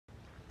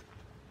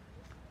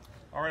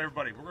All right,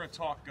 everybody, we're going to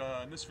talk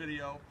in this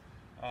video.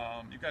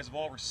 You guys have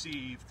all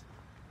received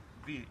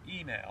via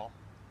email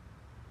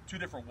 2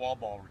 different wall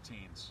ball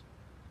routines.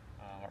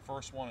 Our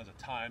first one is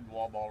a timed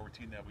wall ball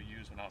routine that we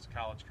used when I was a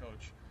college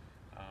coach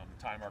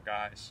to time our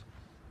guys.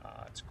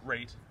 It's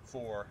great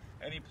for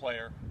any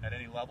player at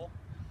any level.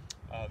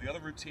 The other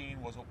routine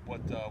was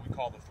what we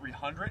call the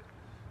 300,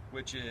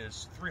 which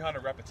is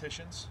 300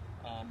 repetitions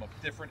of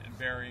different and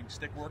varying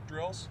stick work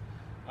drills.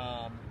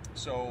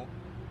 So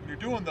when you're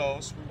doing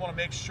those, we want to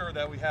make sure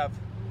that we have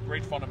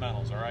great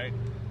fundamentals, all right?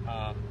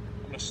 I'm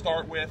going to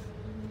start with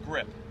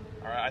grip,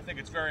 all right? I think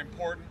it's very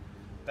important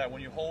that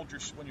when you hold your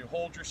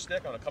stick,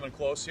 I'm going to come in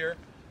close here.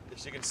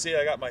 As you can see,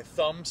 I got my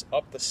thumbs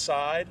up the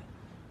side,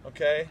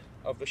 okay,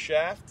 of the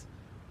shaft,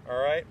 all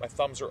right? My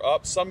thumbs are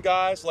up. Some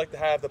guys like to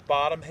have the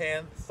bottom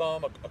hand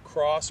thumb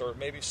across or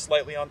maybe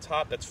slightly on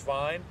top. That's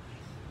fine,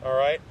 all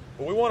right?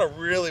 But we want to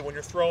really, when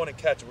you're throwing and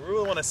catching, we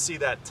really want to see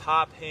that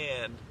top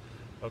hand,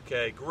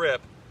 okay,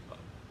 grip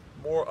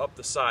more up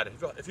the side.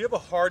 If you have a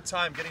hard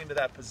time getting into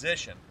that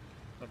position,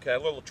 okay, a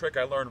little trick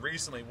I learned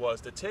recently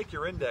was to take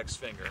your index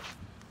finger,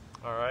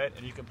 all right,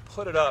 and you can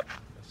put it up,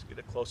 let's get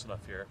it close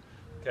enough here,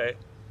 okay,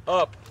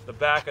 up the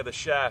back of the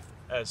shaft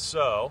as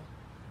so,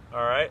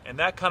 all right, and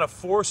that kind of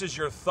forces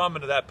your thumb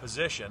into that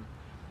position,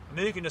 and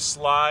then you can just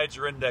slide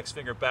your index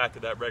finger back to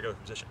that regular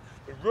position.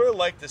 We really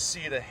like to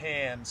see the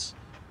hands,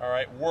 all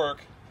right,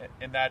 work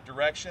in that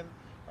direction.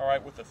 All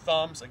right, with the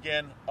thumbs,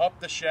 again, up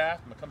the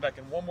shaft. I'm going to come back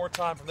in one more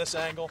time from this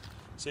angle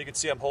so you can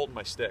see I'm holding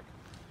my stick.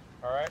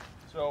 All right,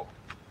 so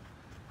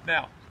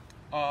now,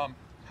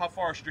 how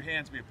far should your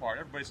hands be apart?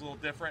 Everybody's a little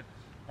different.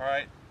 All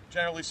right,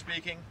 generally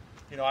speaking,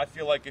 I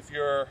feel like if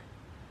you're,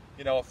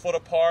 a foot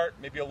apart,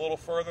 maybe a little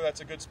further, that's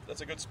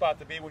a good spot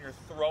to be when you're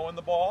throwing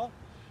the ball.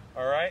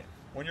 All right,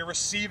 when you're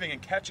receiving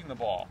and catching the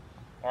ball.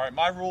 All right,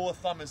 my rule of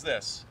thumb is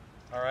this.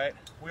 All right,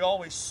 we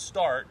always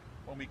start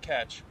when we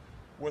catch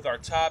with our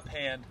top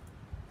hand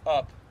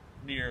up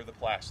near the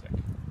plastic.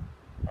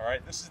 All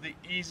right, this is the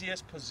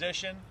easiest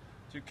position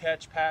to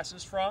catch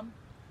passes from.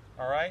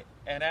 All right,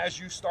 and as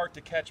you start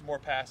to catch more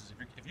passes,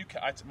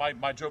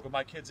 my joke with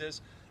my kids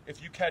is,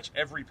 if you catch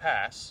every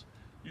pass,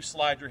 you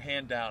slide your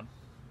hand down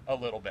a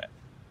little bit.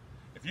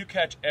 If you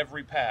catch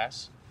every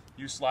pass,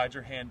 you slide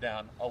your hand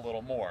down a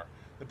little more.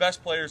 The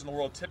best players in the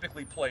world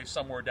typically play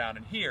somewhere down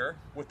in here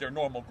with their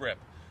normal grip,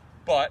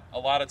 but a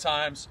lot of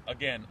times,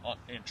 again,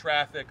 in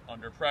traffic,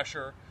 under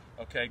pressure,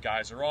 okay,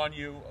 guys are on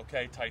you,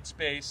 okay, tight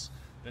space.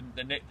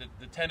 The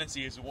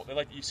tendency is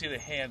you see the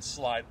hand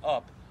slide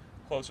up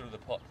closer to the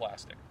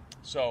plastic.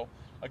 So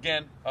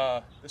again,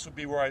 this would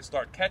be where I'd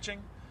start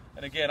catching.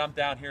 And again, I'm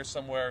down here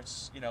somewhere,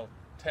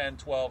 10,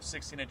 12,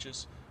 16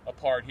 inches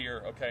apart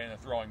here, okay, in a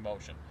throwing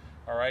motion.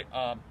 All right,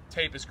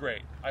 tape is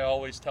great. I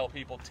always tell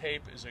people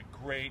tape is a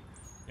great,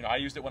 I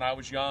used it when I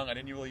was young. I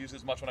didn't really use it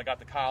as much when I got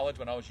to college.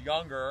 When I was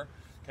younger,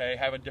 okay,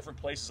 having different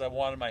places I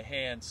wanted my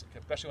hands,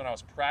 especially when I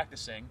was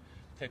practicing.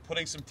 Okay,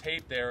 putting some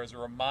tape there as a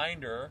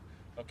reminder,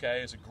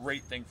 okay, is a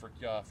great thing for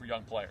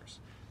young players.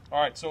 All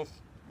right, so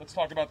let's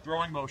talk about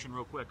throwing motion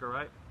real quick, all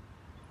right?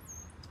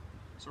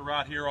 So we're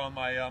out here on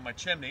my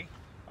chimney.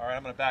 All right,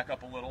 I'm going to back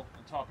up a little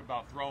and talk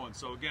about throwing.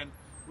 So again,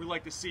 we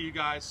like to see you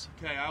guys,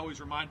 okay, I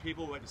always remind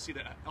people, we like to see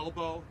the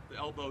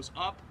elbow's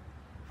up,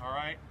 all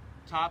right?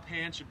 Top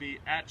hand should be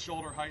at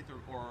shoulder height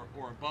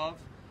or above.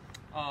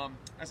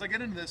 As I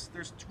get into this,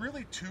 there's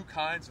really 2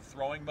 kinds of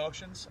throwing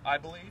motions, I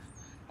believe.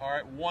 All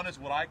right, one is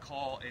what I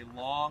call a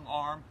long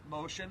arm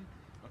motion,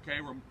 okay,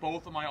 where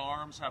both of my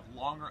arms have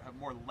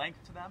more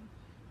length to them,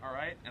 all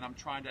right, and I'm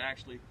trying to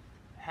actually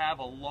have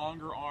a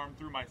longer arm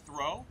through my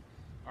throw,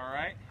 all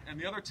right, and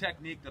the other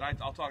technique that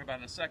I'll talk about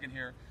in a second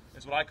here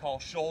is what I call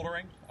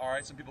shouldering, all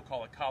right, some people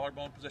call it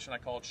collarbone position, I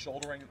call it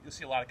shouldering. You'll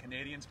see a lot of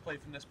Canadians play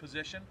from this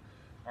position,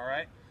 all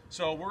right,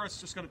 so we're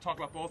just going to talk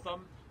about both of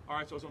them, all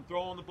right, so as I'm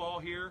throwing the ball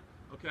here,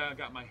 okay, I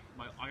got my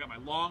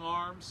long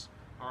arms.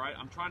 All right,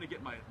 I'm trying to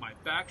get my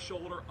back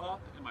shoulder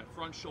up and my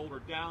front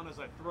shoulder down as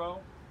I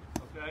throw,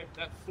 okay?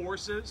 That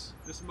forces,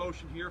 this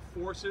motion here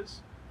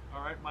forces,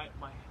 all right,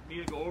 my knee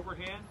to go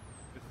overhand.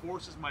 It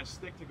forces my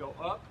stick to go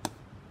up,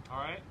 all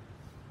right?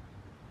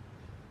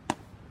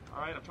 All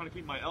right, I'm trying to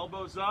keep my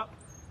elbows up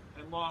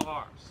and long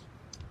arms,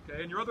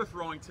 okay? And your other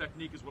throwing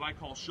technique is what I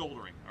call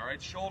shouldering, all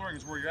right? Shouldering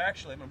is where you're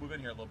actually, I'm gonna move in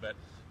here a little bit,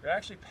 you're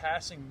actually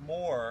passing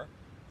more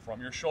from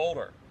your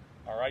shoulder.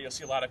 All right, you'll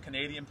see a lot of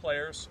Canadian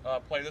players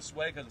play this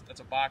way because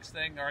it's a box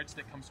thing. All right,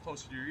 stick comes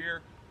closer to your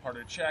ear,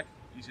 harder to check,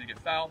 easy to get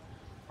fouled.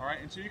 All right,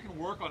 and so you can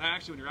work on,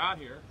 actually when you're out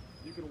here,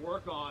 you can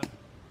work on,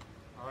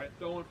 all right,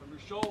 throwing from your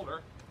shoulder,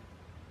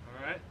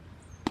 all right,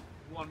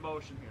 one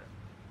motion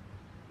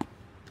here.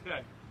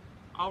 Okay,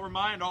 I'll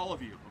remind all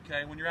of you,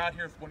 okay, when you're out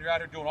here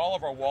doing all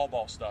of our wall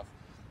ball stuff,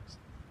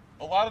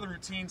 a lot of the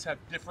routines have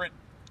different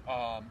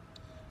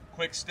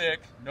quick stick,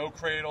 no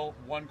cradle,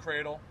 one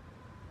cradle.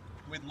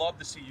 We'd love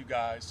to see you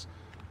guys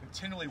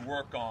continually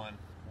work on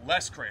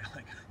less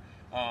cradling.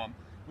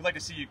 We'd like to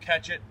see you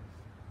catch it,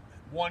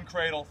 one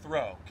cradle,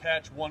 throw,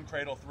 catch, one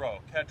cradle, throw,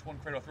 catch, one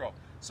cradle, throw.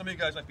 Some of you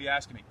guys might be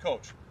asking me,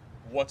 Coach,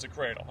 what's a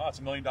cradle? Oh, it's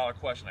 $1 million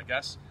question, I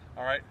guess.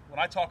 All right, when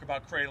I talk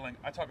about cradling,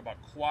 I talk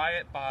about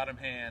quiet bottom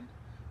hand,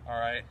 all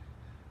right,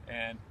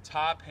 and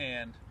top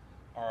hand,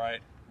 all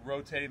right,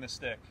 rotating the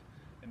stick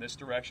in this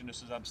direction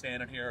just as I'm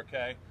standing here,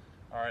 okay?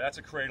 All right, that's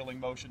a cradling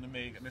motion to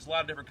me. And there's a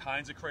lot of different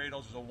kinds of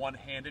cradles. There's a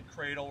one-handed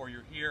cradle where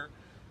you're here,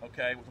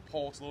 okay? With a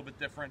pole, it's a little bit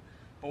different.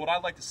 But what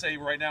I'd like to say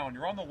right now, when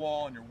you're on the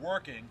wall and you're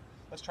working,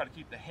 let's try to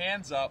keep the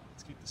hands up.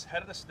 Let's keep this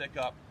head of the stick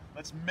up.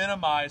 Let's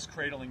minimize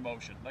cradling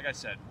motion. Like I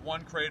said,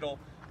 one cradle,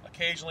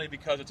 occasionally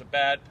because it's a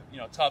bad,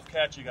 tough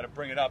catch, you got to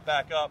bring it up,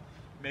 back up.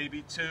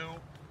 Maybe two.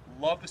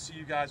 Love to see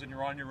you guys when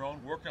you're on your own,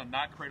 working on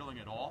not cradling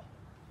at all.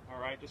 All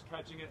right, just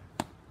catching it.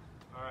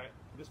 All right,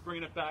 just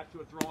bringing it back to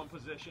a throw-in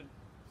position.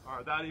 All right,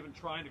 without even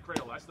trying to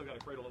cradle. I still got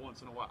to cradle it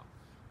once in a while.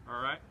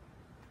 All right.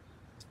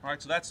 All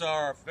right, so that's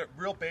our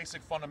real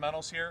basic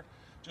fundamentals here.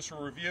 Just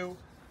for review,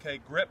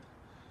 okay, grip,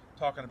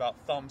 talking about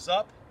thumbs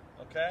up,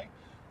 okay?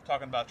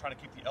 Talking about trying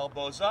to keep the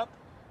elbows up,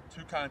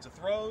 two kinds of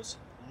throws,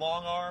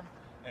 long arm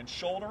and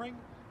shouldering,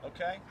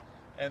 okay?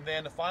 And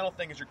then the final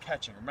thing is your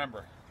catching.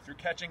 Remember, if you're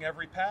catching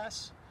every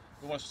pass,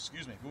 we want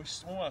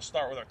to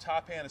start with our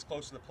top hand as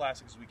close to the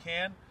plastic as we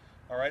can.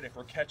 All right, if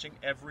we're catching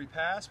every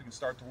pass, we can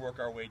start to work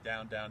our way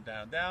down, down,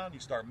 down, down. You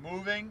start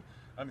moving,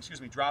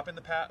 dropping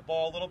the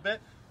ball a little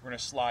bit. We're going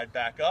to slide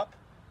back up,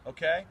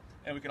 okay?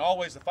 And we can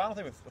always, the final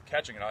thing with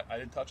catching it, I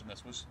didn't touch on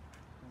this, was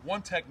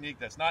one technique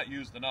that's not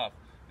used enough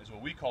is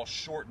what we call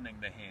shortening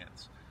the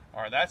hands.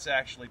 All right, that's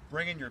actually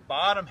bringing your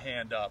bottom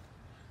hand up,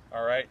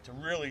 all right, to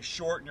really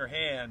shorten your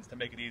hands to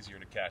make it easier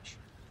to catch.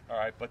 All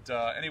right, but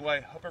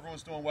anyway, hope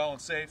everyone's doing well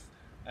and safe,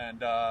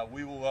 and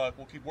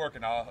we'll keep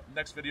working.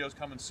 Next video is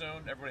coming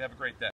soon. Everybody have a great day.